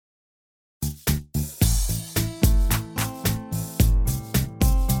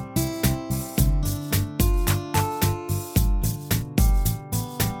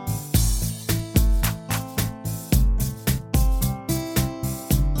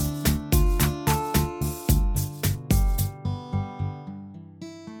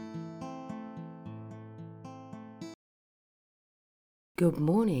Good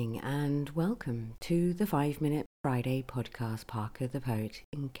morning and welcome to the 5-Minute Friday podcast, Parker the Poet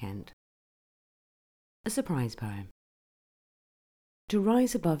in Kent. A surprise poem. To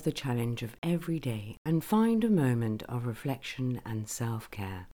rise above the challenge of every day and find a moment of reflection and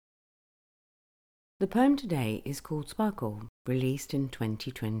self-care. The poem today is called Sparkle, released in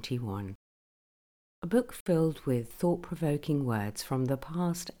 2021. A book filled with thought-provoking words from the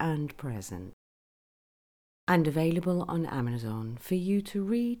past and present, and available on Amazon for you to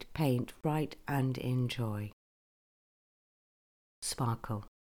read, paint, write and enjoy. Sparkle.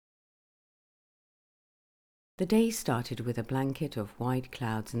 The day started with a blanket of white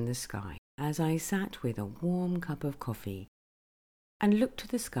clouds in the sky as I sat with a warm cup of coffee and looked to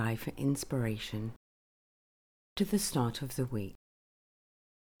the sky for inspiration to the start of the week.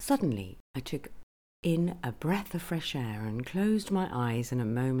 Suddenly, I took in a breath of fresh air and closed my eyes in a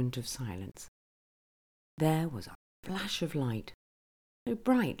moment of silence. There was a flash of light, so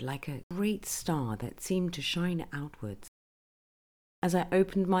bright like a great star that seemed to shine outwards. As I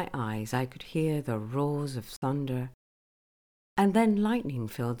opened my eyes, I could hear the roars of thunder, and then lightning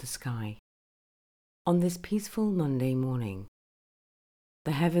filled the sky. On this peaceful Monday morning,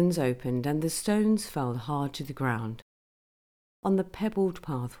 the heavens opened and the stones fell hard to the ground, on the pebbled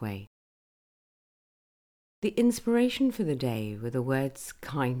pathway. The inspiration for the day were the words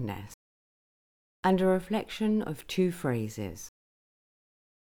kindness, and a reflection of two phrases.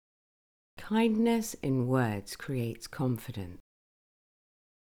 Kindness in words creates confidence.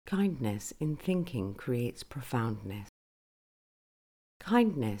 Kindness in thinking creates profoundness.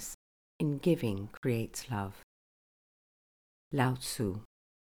 Kindness in giving creates love. Lao Tzu.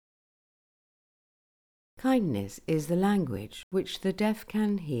 Kindness is the language which the deaf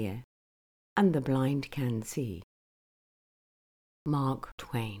can hear and the blind can see. Mark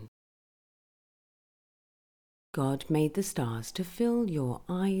Twain. God made the stars to fill your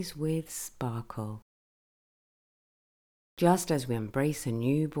eyes with sparkle. Just as we embrace a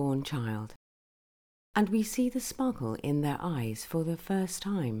newborn child, and we see the sparkle in their eyes for the first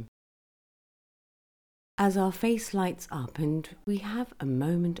time. As our face lights up and we have a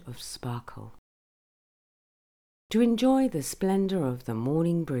moment of sparkle. To enjoy the splendor of the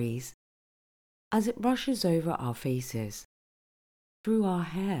morning breeze as it rushes over our faces, through our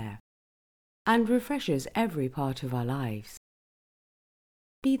hair, and refreshes every part of our lives.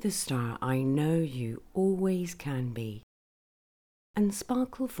 Be the star I know you always can be, and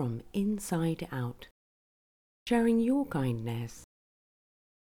sparkle from inside out, sharing your kindness.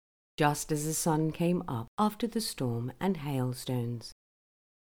 Just as the sun came up after the storm and hailstones,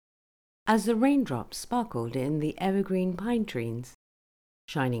 as the raindrops sparkled in the evergreen pine trees,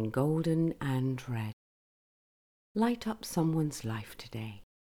 shining golden and red. Light up someone's life today.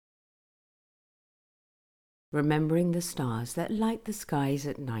 Remembering the stars that light the skies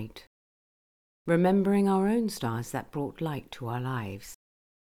at night. Remembering our own stars that brought light to our lives.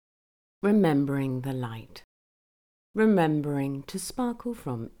 Remembering the light. Remembering to sparkle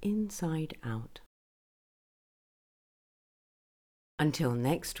from inside out. Until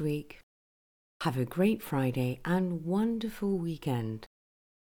next week, have a great Friday and wonderful weekend.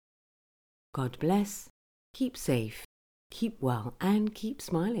 God bless, keep safe, keep well and keep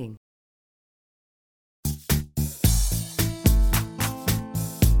smiling.